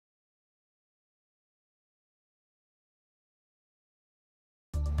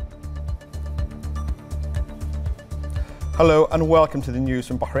Hello and welcome to the news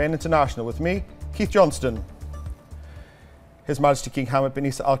from Bahrain International with me, Keith Johnston. His Majesty King Hamad bin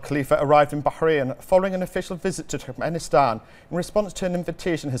Isa Al Khalifa arrived in Bahrain following an official visit to Turkmenistan in response to an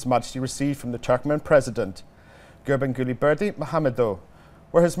invitation His Majesty received from the Turkmen President, Gurbanguly Berdi Mohammedow,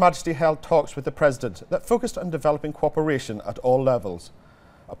 where His Majesty held talks with the President that focused on developing cooperation at all levels.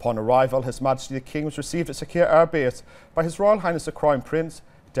 Upon arrival, His Majesty the King was received at Sakir Air Base by His Royal Highness the Crown Prince,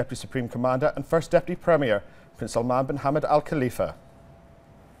 Deputy Supreme Commander and First Deputy Premier, Prince Salman bin Hamad Al Khalifa.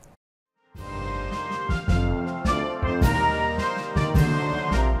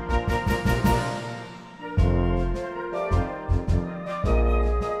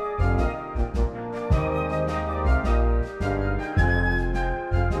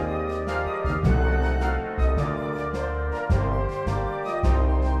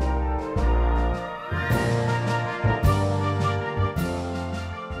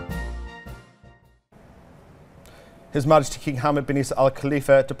 His Majesty King Hamad bin Isa Al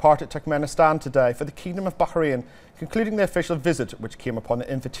Khalifa departed Turkmenistan today for the Kingdom of Bahrain, concluding the official visit which came upon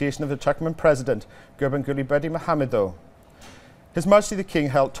the invitation of the Turkmen President, Gurbanguly Berdi Mohammedow. His Majesty the King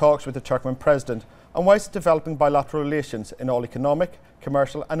held talks with the Turkmen President on ways of developing bilateral relations in all economic,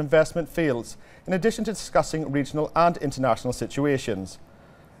 commercial and investment fields, in addition to discussing regional and international situations.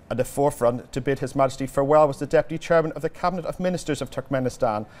 At the forefront to bid His Majesty farewell was the Deputy Chairman of the Cabinet of Ministers of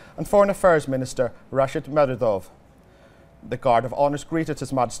Turkmenistan and Foreign Affairs Minister Rashid Meredov. The Guard of Honours greeted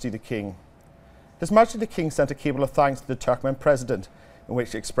His Majesty the King. His Majesty the King sent a cable of thanks to the Turkmen President, in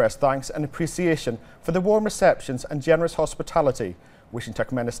which he expressed thanks and appreciation for the warm receptions and generous hospitality, wishing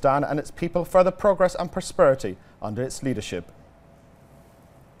Turkmenistan and its people further progress and prosperity under its leadership.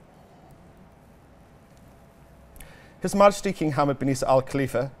 His Majesty King Hamad bin Isa Al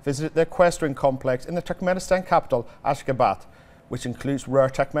Khalifa visited the equestrian complex in the Turkmenistan capital, Ashgabat, which includes rare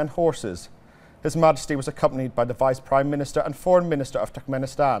Turkmen horses. His Majesty was accompanied by the Vice Prime Minister and Foreign Minister of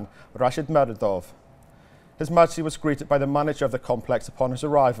Turkmenistan, Rashid Meredov. His Majesty was greeted by the manager of the complex upon his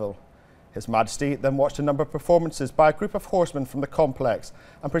arrival. His Majesty then watched a number of performances by a group of horsemen from the complex,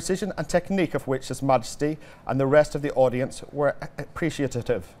 and precision and technique of which His Majesty and the rest of the audience were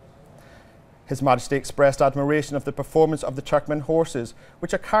appreciative. His Majesty expressed admiration of the performance of the Turkmen horses,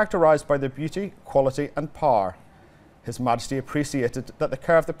 which are characterised by their beauty, quality and power. His Majesty appreciated that the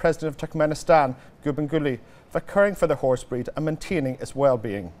care of the President of Turkmenistan, Gurbanguly, for caring for the horse breed and maintaining its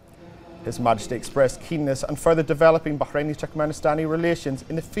well-being. His Majesty expressed keenness on further developing Bahraini-Turkmenistani relations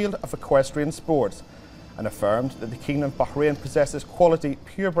in the field of equestrian sports, and affirmed that the Kingdom of Bahrain possesses quality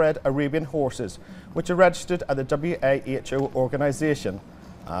purebred Arabian horses, which are registered at the WHO organisation,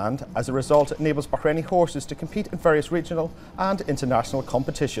 and as a result enables Bahraini horses to compete in various regional and international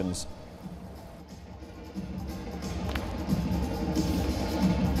competitions.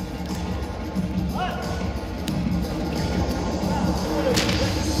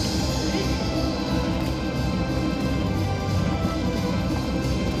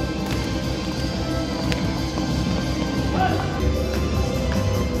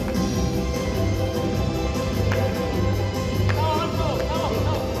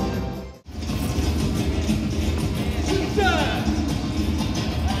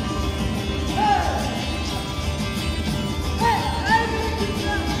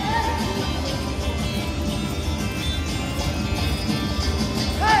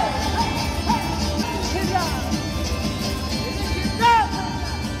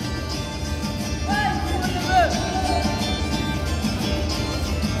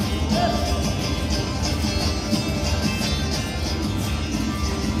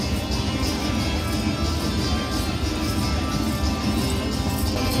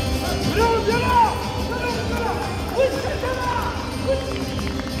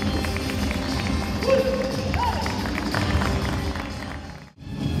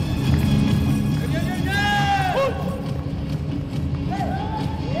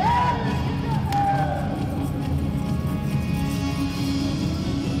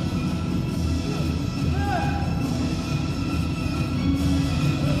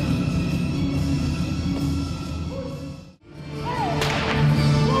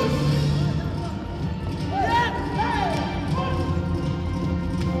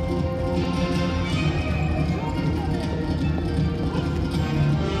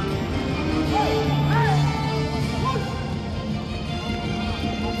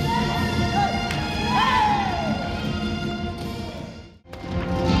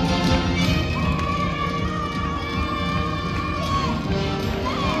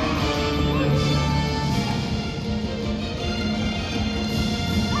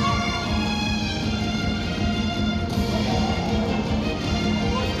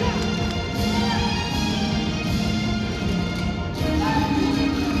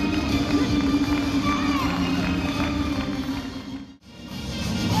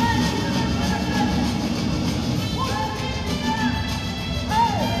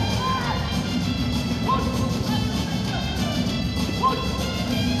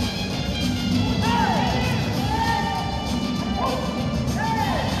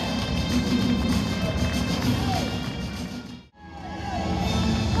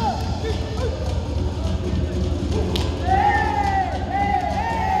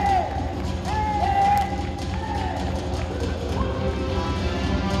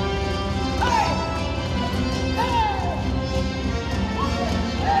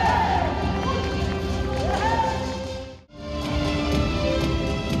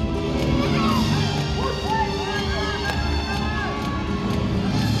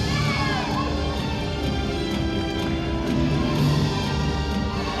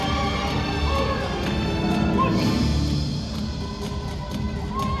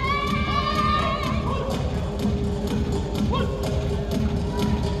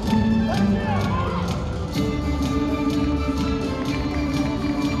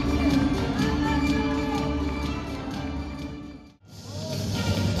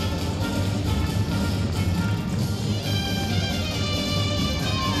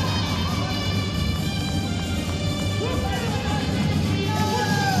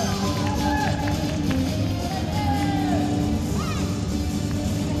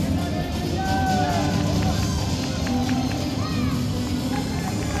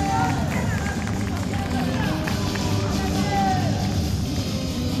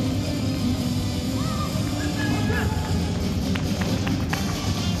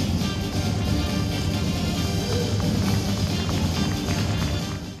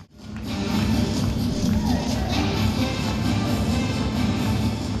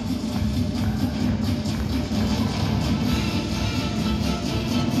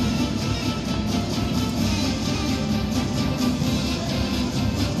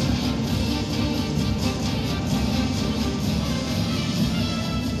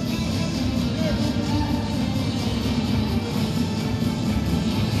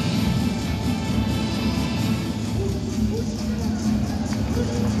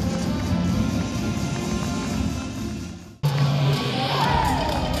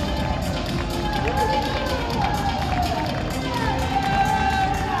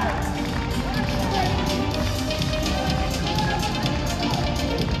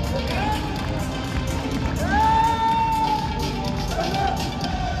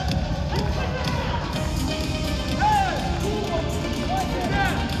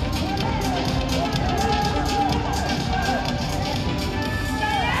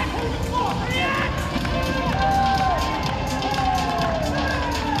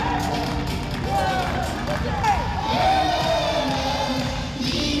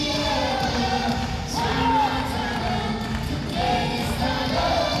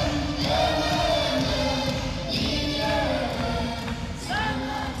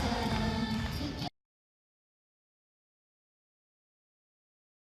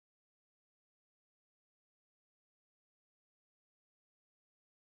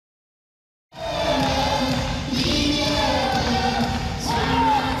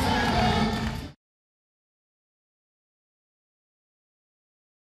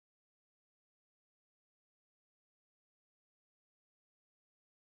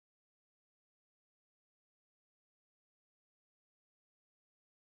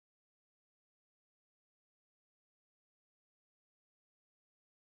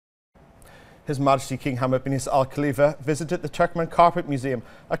 His Majesty King Hamad bin Isa Al Khalifa visited the Turkmen Carpet Museum,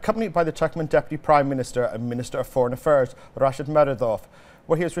 accompanied by the Turkmen Deputy Prime Minister and Minister of Foreign Affairs, Rashid Meredov,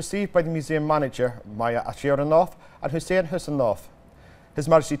 where he was received by the museum manager, Maya Ashiranov, and Hussein Husanov. His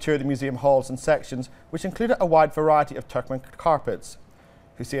Majesty toured the museum halls and sections, which included a wide variety of Turkmen carpets.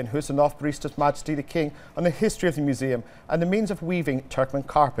 Hussein Husanov briefed His Majesty the King on the history of the museum and the means of weaving Turkmen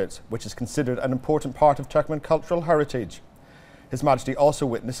carpets, which is considered an important part of Turkmen cultural heritage. His Majesty also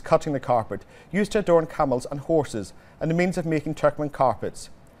witnessed cutting the carpet, used to adorn camels and horses, and the means of making Turkmen carpets.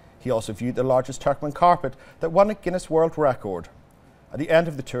 He also viewed the largest Turkmen carpet that won a Guinness World Record. At the end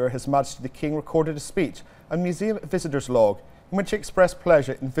of the tour, His Majesty the King recorded a speech and museum visitor's log, in which he expressed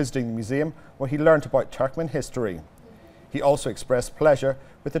pleasure in visiting the museum, where he learned about Turkmen history. He also expressed pleasure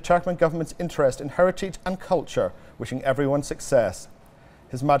with the Turkmen government's interest in heritage and culture, wishing everyone success.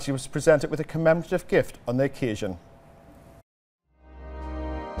 His Majesty was presented with a commemorative gift on the occasion.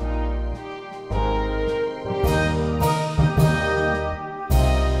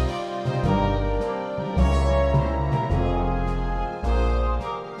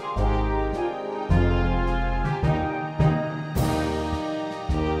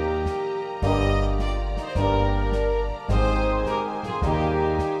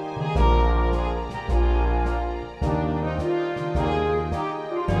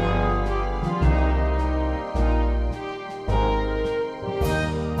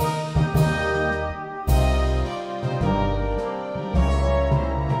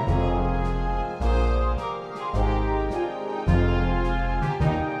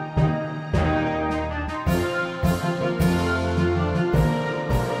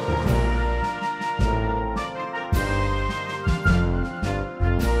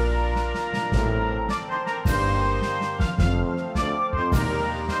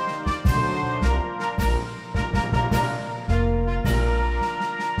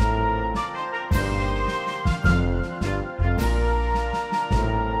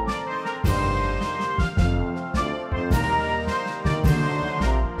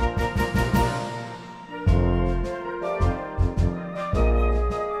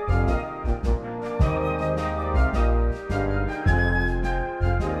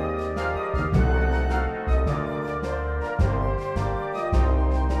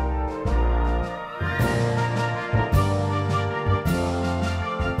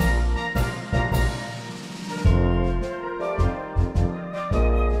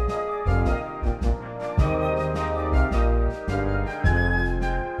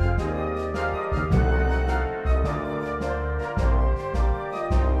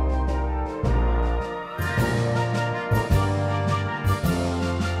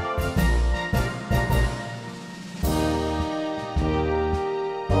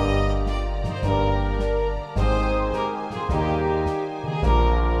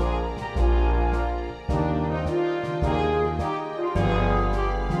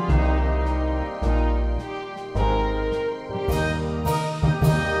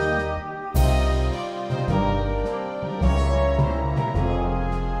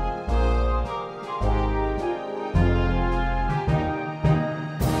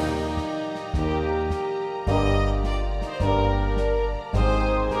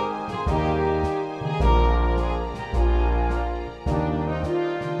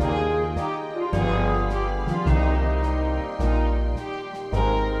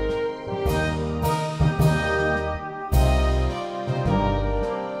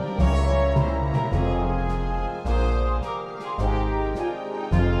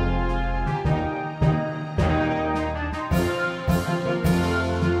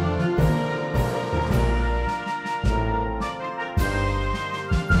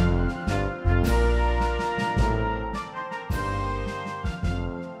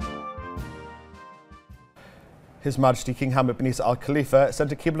 His Majesty King Hamad bin Isa Al Khalifa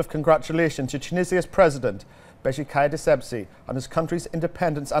sent a cable of congratulations to Tunisia's President, Beji Caid Essebsi, on his country's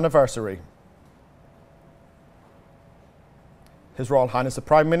independence anniversary. His Royal Highness the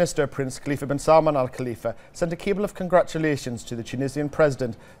Prime Minister, Prince Khalifa bin Salman Al Khalifa, sent a cable of congratulations to the Tunisian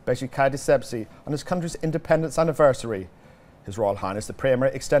President, Beji Caid Essebsi, on his country's independence anniversary. His Royal Highness the Premier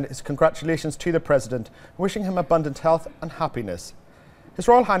extended his congratulations to the President, wishing him abundant health and happiness. His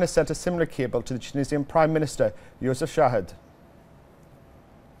Royal Highness sent a similar cable to the Tunisian Prime Minister, Youssef Chahed.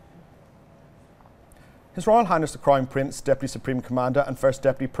 His Royal Highness the Crown Prince, Deputy Supreme Commander and First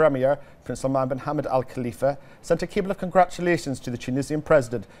Deputy Premier, Prince Salman bin Hamad Al Khalifa, sent a cable of congratulations to the Tunisian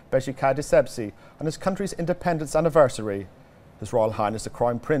President, Beji Caid Essebsi, on his country's independence anniversary. His Royal Highness the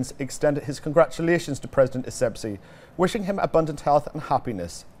Crown Prince extended his congratulations to President Essebsi, wishing him abundant health and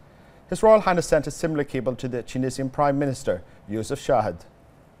happiness. His Royal Highness sent a similar cable to the Tunisian Prime Minister, Youssef Chahed.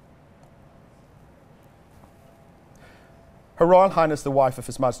 Her Royal Highness the wife of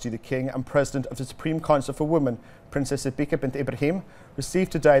His Majesty the King and President of the Supreme Council for Women, Princess Sabika bint Ibrahim,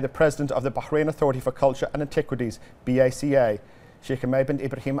 received today the President of the Bahrain Authority for Culture and Antiquities, BACA, Sheikh May bint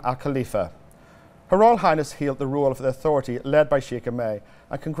Ibrahim Al Khalifa. Her Royal Highness hailed the role of the authority led by Sheikh May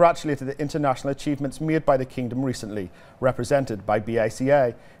and congratulated the international achievements made by the Kingdom recently, represented by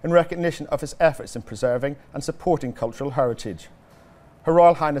BACA, in recognition of its efforts in preserving and supporting cultural heritage. Her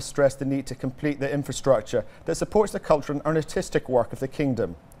Royal Highness stressed the need to complete the infrastructure that supports the cultural and artistic work of the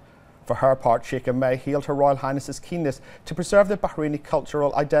Kingdom. For her part, Sheikh May hailed Her Royal Highness's keenness to preserve the Bahraini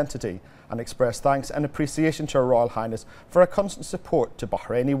cultural identity and expressed thanks and appreciation to Her Royal Highness for her constant support to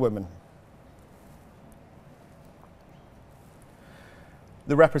Bahraini women.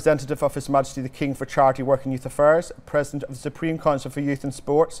 The representative of His Majesty the King for Charity Work and Youth Affairs, President of the Supreme Council for Youth and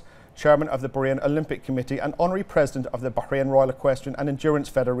Sports, Chairman of the Bahrain Olympic Committee and Honorary President of the Bahrain Royal Equestrian and Endurance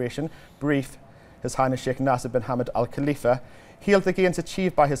Federation, BRIEF, His Highness Sheikh Nasser bin Hamad Al Khalifa, hailed the gains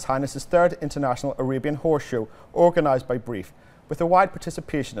achieved by His Highness's third International Arabian Horse Show, organised by BRIEF, with a wide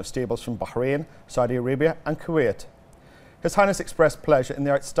participation of stables from Bahrain, Saudi Arabia and Kuwait. His Highness expressed pleasure in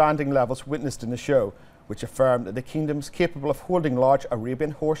the outstanding levels witnessed in the show, which affirmed that the Kingdom is capable of holding large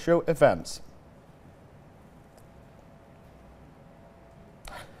Arabian horse show events.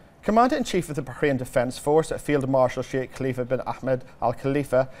 Commander-in-Chief of the Bahrain Defence Force, Field Marshal Sheikh Khalifa bin Ahmed Al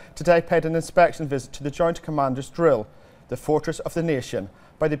Khalifa, today paid an inspection visit to the Joint Commanders Drill, the fortress of the nation,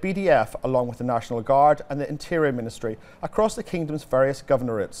 by the BDF along with the National Guard and the Interior Ministry across the Kingdom's various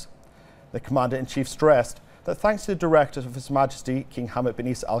governorates. The Commander-in-Chief stressed that thanks to the directives of His Majesty King Hamad bin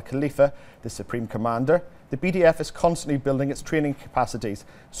Isa Al Khalifa, the Supreme Commander, the BDF is constantly building its training capacities,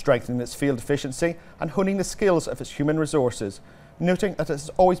 strengthening its field efficiency and honing the skills of its human resources, noting that it has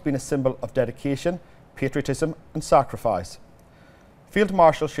always been a symbol of dedication, patriotism and sacrifice. Field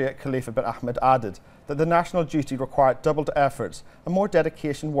Marshal Sheikh Khalifa bin Ahmed added that the national duty required doubled efforts and more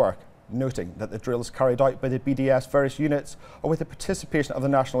dedication work, noting that the drills carried out by the BDF's various units or with the participation of the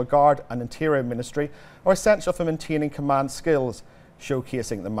National Guard and Interior Ministry are essential for maintaining command skills,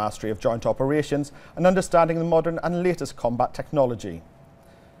 showcasing the mastery of joint operations and understanding the modern and latest combat technology.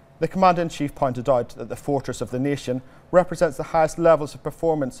 The Commander-in-Chief pointed out that the fortress of the nation represents the highest levels of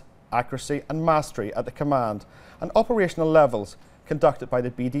performance, accuracy and mastery at the command and operational levels conducted by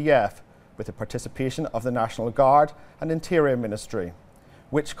the BDF with the participation of the National Guard and Interior Ministry,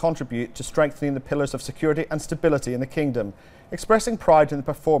 which contribute to strengthening the pillars of security and stability in the Kingdom, expressing pride in the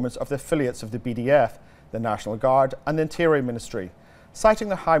performance of the affiliates of the BDF, the National Guard and the Interior Ministry, citing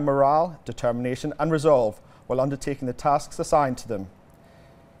their high morale, determination and resolve while undertaking the tasks assigned to them.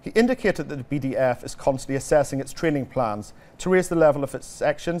 He indicated that the BDF is constantly assessing its training plans to raise the level of its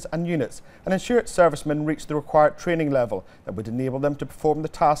sections and units and ensure its servicemen reach the required training level that would enable them to perform the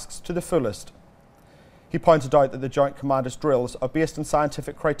tasks to the fullest. He pointed out that the Joint Commanders drills are based on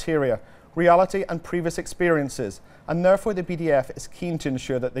scientific criteria, reality and previous experiences, and therefore the BDF is keen to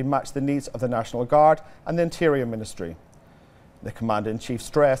ensure that they match the needs of the National Guard and the Interior Ministry. The Commander-in-Chief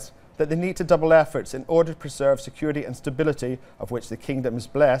stressed that they need to double efforts in order to preserve security and stability of which the Kingdom is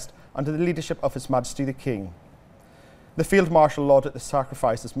blessed under the leadership of His Majesty the King. The Field Marshal lauded the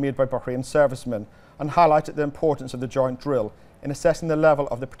sacrifices made by Bahrain servicemen and highlighted the importance of the joint drill in assessing the level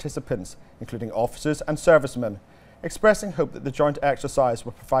of the participants, including officers and servicemen, expressing hope that the joint exercise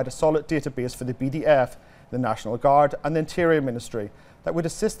will provide a solid database for the BDF, the National Guard and the Interior Ministry that would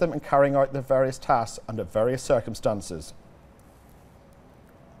assist them in carrying out their various tasks under various circumstances.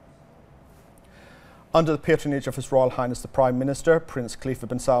 Under the patronage of His Royal Highness the Prime Minister, Prince Khalifa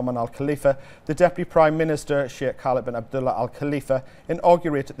bin Salman Al Khalifa, the Deputy Prime Minister, Sheikh Khalid bin Abdullah Al Khalifa,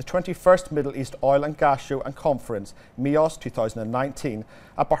 inaugurated the 21st Middle East Oil and Gas Show and Conference, MEOS 2019,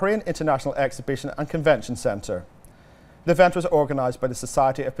 at Bahrain International Exhibition and Convention Centre. The event was organised by the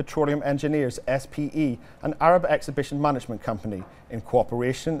Society of Petroleum Engineers, SPE, an Arab exhibition management company, in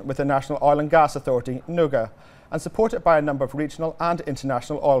cooperation with the National Oil and Gas Authority, NOGA, and supported by a number of regional and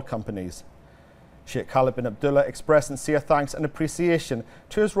international oil companies. Sheikh Khalid bin Abdullah expressed sincere thanks and appreciation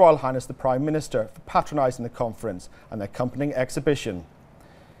to His Royal Highness the Prime Minister for patronising the conference and the accompanying exhibition.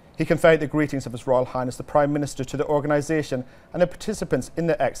 He conveyed the greetings of His Royal Highness the Prime Minister to the organisation and the participants in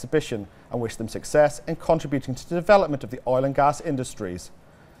the exhibition and wished them success in contributing to the development of the oil and gas industries.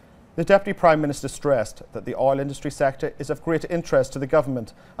 The Deputy Prime Minister stressed that the oil industry sector is of great interest to the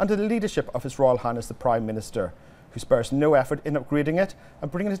government under the leadership of His Royal Highness the Prime Minister, who spares no effort in upgrading it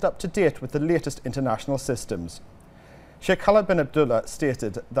and bringing it up to date with the latest international systems. Sheikh Khalid bin Abdullah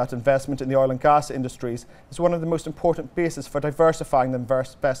stated that investment in the oil and gas industries is one of the most important bases for diversifying the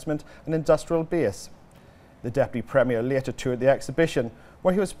investment and industrial base. The Deputy Premier later toured the exhibition,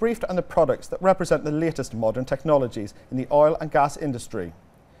 where he was briefed on the products that represent the latest modern technologies in the oil and gas industry.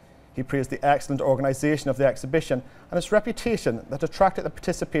 He praised the excellent organisation of the exhibition and its reputation that attracted the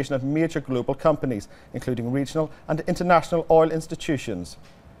participation of major global companies, including regional and international oil institutions.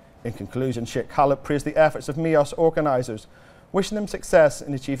 In conclusion, Sheikh Khalid praised the efforts of MEOS organisers, wishing them success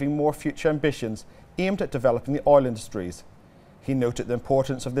in achieving more future ambitions aimed at developing the oil industries. He noted the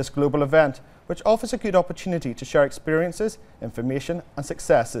importance of this global event, which offers a good opportunity to share experiences, information and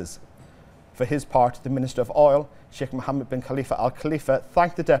successes. For his part, the Minister of Oil, Sheikh Mohammed bin Khalifa Al Khalifa,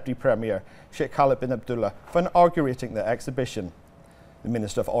 thanked the Deputy Premier, Sheikh Khalid bin Abdullah, for inaugurating the exhibition. The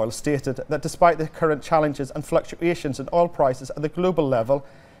Minister of Oil stated that despite the current challenges and fluctuations in oil prices at the global level,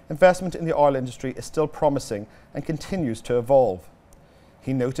 investment in the oil industry is still promising and continues to evolve.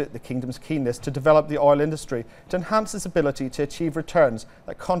 He noted the Kingdom's keenness to develop the oil industry to enhance its ability to achieve returns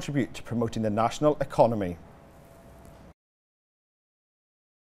that contribute to promoting the national economy.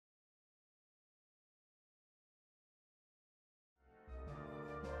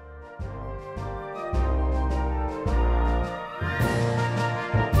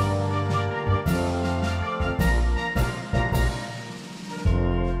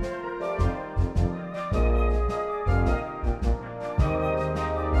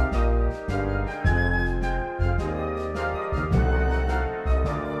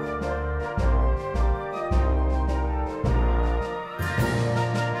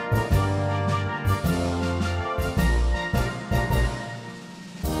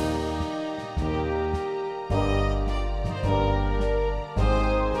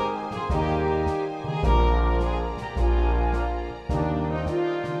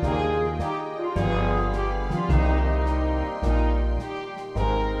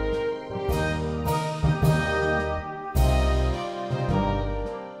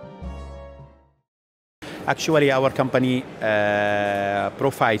 Actually, our company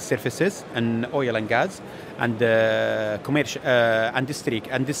provides services in oil and gas and commercial industry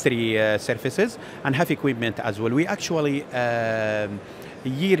services and have equipment as well. We actually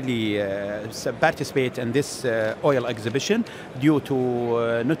yearly participate in this oil exhibition due to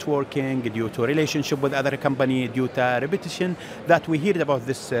networking, due to relationship with other company, due to repetition that we heard about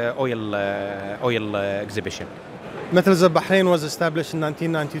this oil exhibition. Metals of Bahrain was established in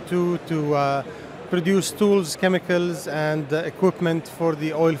 1992 to produce tools, chemicals and equipment for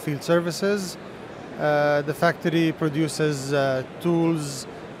the oil field services. The factory produces tools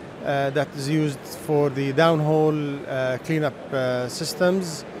that is used for the downhole cleanup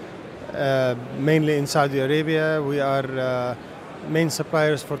systems, mainly in Saudi Arabia. We are main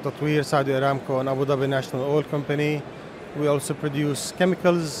suppliers for Tatweer, Saudi Aramco and Abu Dhabi National Oil Company. We also produce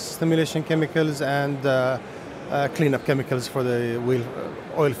chemicals, stimulation chemicals and cleanup chemicals for the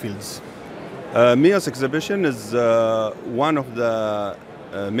oil fields. MEOS exhibition is one of the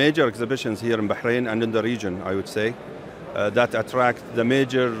major exhibitions here in Bahrain and in the region, I would say, that attract the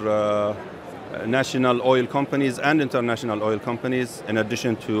major national oil companies and international oil companies, in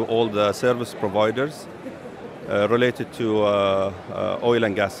addition to all the service providers related to oil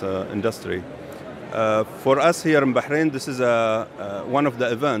and gas industry. For us here in Bahrain, this is one of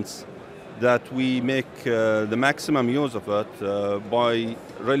the events that we make the maximum use of it by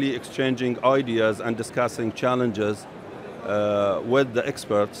really exchanging ideas and discussing challenges with the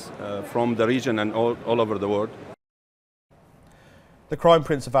experts from the region and all over the world. The Crown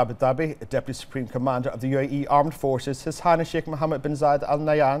Prince of Abu Dhabi, Deputy Supreme Commander of the UAE Armed Forces, His Highness Sheikh Mohammed bin Zayed Al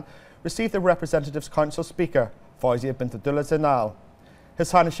Nahyan, received the Representatives Council Speaker, Fawzia bint Abdullah Zainal.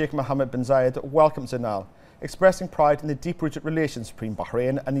 His Highness Sheikh Mohammed bin Zayed welcomed Zainal, expressing pride in the deep-rooted relations between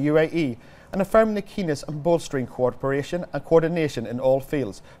Bahrain and the UAE and affirming the keenness and bolstering cooperation and coordination in all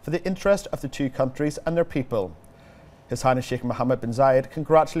fields for the interest of the two countries and their people. His Highness Sheikh Mohammed bin Zayed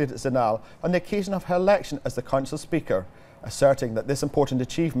congratulated Zainal on the occasion of her election as the Council Speaker, asserting that this important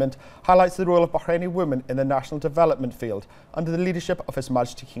achievement highlights the role of Bahraini women in the national development field under the leadership of His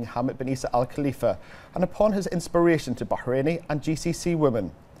Majesty King Hamad bin Isa Al Khalifa and upon his inspiration to Bahraini and GCC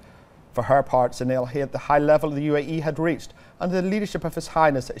women. For her part, Zainal hailed the high level the UAE had reached under the leadership of His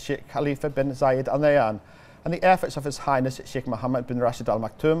Highness Sheikh Khalifa bin Zayed Al Nahyan and the efforts of His Highness Sheikh Mohammed bin Rashid Al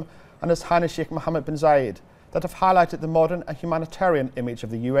Maktoum and His Highness Sheikh Mohammed bin Zayed that have highlighted the modern and humanitarian image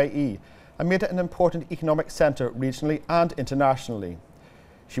of the UAE and made it an important economic centre regionally and internationally.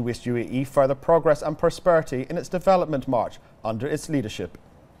 She wished UAE further progress and prosperity in its development march under its leadership.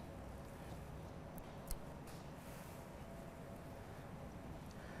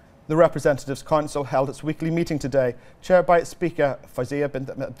 The Representatives Council held its weekly meeting today, chaired by its Speaker, Fawzia bint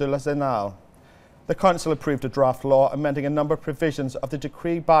Abdullah Zainal. The Council approved a draft law amending a number of provisions of the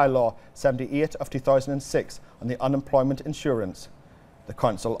Decree Bylaw 78 of 2006 on the unemployment insurance. The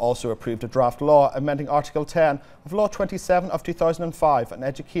Council also approved a draft law amending Article 10 of Law 27 of 2005 on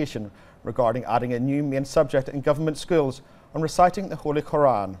education regarding adding a new main subject in government schools on reciting the Holy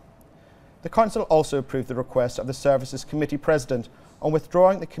Quran. The Council also approved the request of the Services Committee President on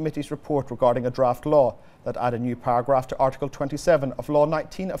withdrawing the committee's report regarding a draft law that add a new paragraph to Article 27 of Law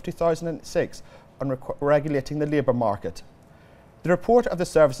 19 of 2006 on regulating the labour market. The report of the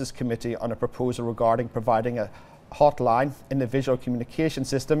Services Committee on a proposal regarding providing a hotline in the visual communication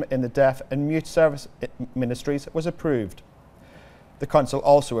system in the deaf and mute service ministries was approved. The Council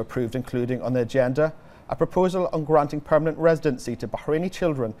also approved including on the agenda a proposal on granting permanent residency to Bahraini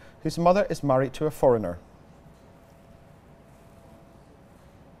children whose mother is married to a foreigner.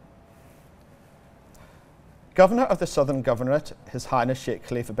 Governor of the Southern Governorate, His Highness Sheikh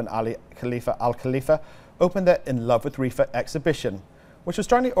Khalifa bin Ali Khalifa Al Khalifa, opened the In Love with Rifa exhibition, which was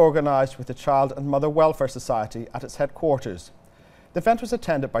jointly organised with the Child and Mother Welfare Society at its headquarters. The event was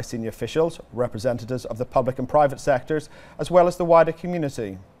attended by senior officials, representatives of the public and private sectors, as well as the wider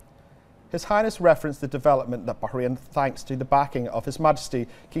community. His Highness referenced the development that Bahrain, thanks to the backing of His Majesty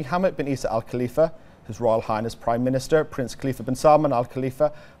King Hamad bin Isa Al Khalifa, His Royal Highness Prime Minister Prince Khalifa bin Salman Al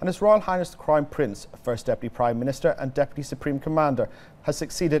Khalifa, and His Royal Highness the Crown Prince, First Deputy Prime Minister and Deputy Supreme Commander, has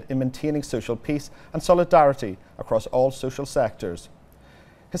succeeded in maintaining social peace and solidarity across all social sectors.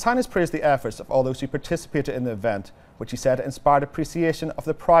 His Highness praised the efforts of all those who participated in the event, which he said inspired appreciation of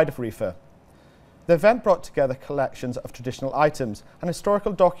the pride of Rifa. The event brought together collections of traditional items and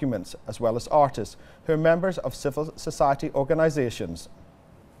historical documents, as well as artists who are members of civil society organisations.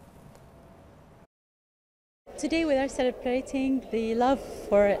 Today we are celebrating the love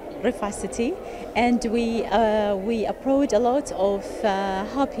for Rifa city, and we approach a lot of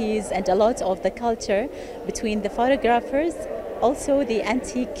hobbies and a lot of the culture between the photographers, also the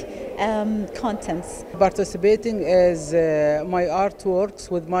antique contents. Participating is my artworks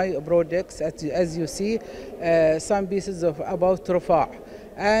with my projects, as you see, some pieces of about Rifa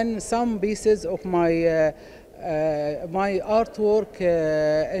and some pieces of my my artwork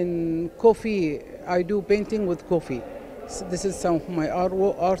in coffee. I do painting with coffee. So this is some of my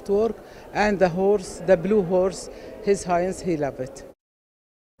artwork, and the horse, the blue horse, His Highness, he loved it.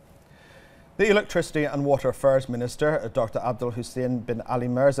 The Electricity and Water Affairs Minister, Dr. Abdul Hussein bin Ali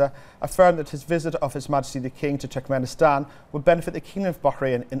Mirza, affirmed that his visit of His Majesty the King to Turkmenistan would benefit the Kingdom of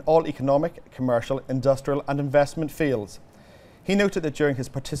Bahrain in all economic, commercial, industrial and investment fields. He noted that during his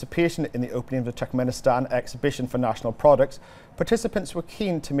participation in the opening of the Turkmenistan exhibition for national products, participants were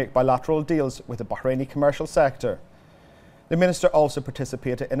keen to make bilateral deals with the Bahraini commercial sector. The Minister also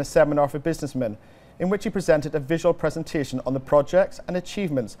participated in a seminar for businessmen in which he presented a visual presentation on the projects and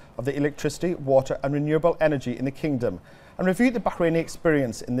achievements of the electricity, water and renewable energy in the Kingdom, and reviewed the Bahraini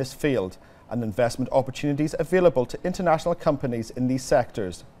experience in this field and investment opportunities available to international companies in these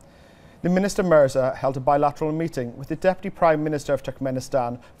sectors. The Minister Mirza held a bilateral meeting with the Deputy Prime Minister of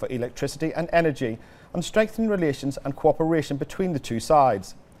Turkmenistan for Electricity and Energy on strengthening relations and cooperation between the two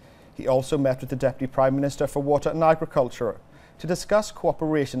sides. He also met with the Deputy Prime Minister for Water and Agriculture to discuss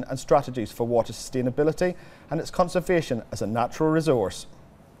cooperation and strategies for water sustainability and its conservation as a natural resource.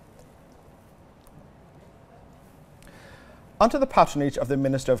 Under the patronage of the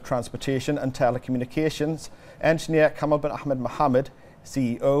Minister of Transportation and Telecommunications, Engineer Kamal bin Ahmed Mohammed,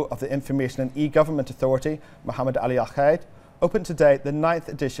 CEO of the Information and E-Government Authority, Mohammed Ali Al-Khaid, opened today the 9th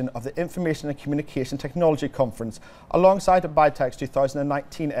edition of the Information and Communication Technology Conference alongside the BITEX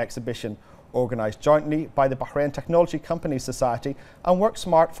 2019 exhibition, organised jointly by the Bahrain Technology Companies Society and Work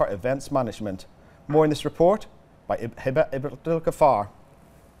Smart for Events Management. More in this report by Hiba Abdul Ghaffar.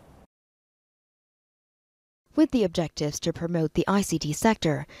 With the objectives to promote the ICT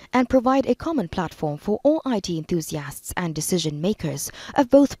sector and provide a common platform for all IT enthusiasts and decision makers of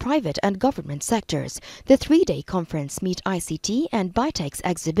both private and government sectors, the three-day conference Meet ICT and BITEX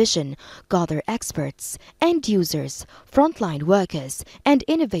exhibition gather experts, end users, frontline workers and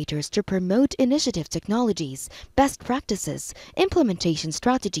innovators to promote initiative technologies, best practices, implementation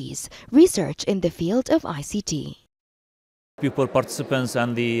strategies, research in the field of ICT. People, participants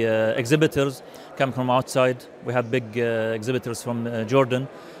and the exhibitors come from outside. We have big exhibitors from Jordan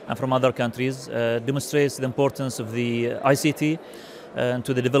and from other countries. Demonstrates the importance of the ICT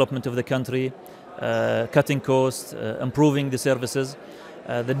to the development of the country, cutting costs, improving the services,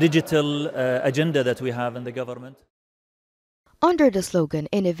 the digital agenda that we have in the government. Under the slogan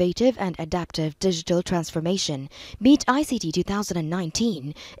Innovative and Adaptive Digital Transformation, Meet ICT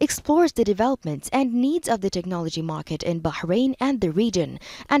 2019 explores the developments and needs of the technology market in Bahrain and the region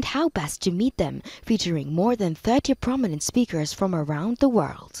and how best to meet them, featuring more than 30 prominent speakers from around the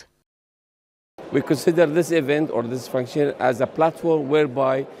world. We consider this event or this function as a platform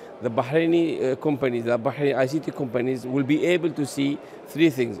whereby the Bahraini companies, the Bahraini ICT companies will be able to see three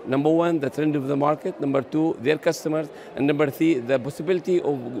things. Number one, the trend of the market. Number two, their customers. And number three, the possibility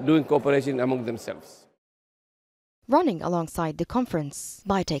of doing cooperation among themselves. Running alongside the conference,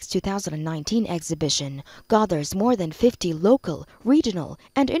 BITEX 2019 exhibition gathers more than 50 local, regional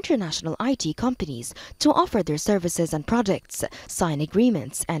and international IT companies to offer their services and products, sign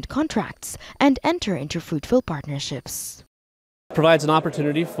agreements and contracts, and enter into fruitful partnerships. Provides an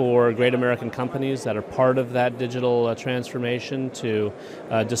opportunity for great American companies that are part of that digital transformation to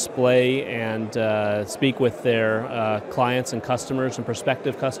display and speak with their clients and customers and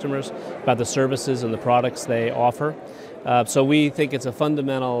prospective customers about the services and the products they offer. So we think it's a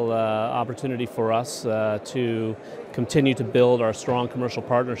fundamental opportunity for us to continue to build our strong commercial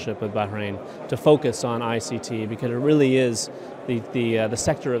partnership with Bahrain, to focus on ICT because it really is the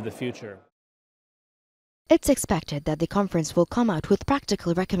sector of the future. It's expected that the conference will come out with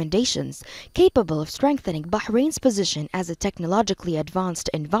practical recommendations capable of strengthening Bahrain's position as a technologically advanced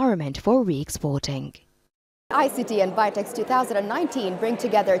environment for re-exporting. ICT and BITEX 2019 bring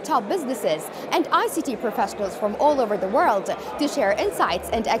together top businesses and ICT professionals from all over the world to share insights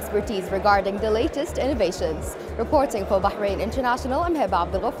and expertise regarding the latest innovations. Reporting for Bahrain International, I'm Heba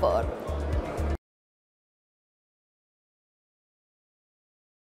Abdel Ghaffar.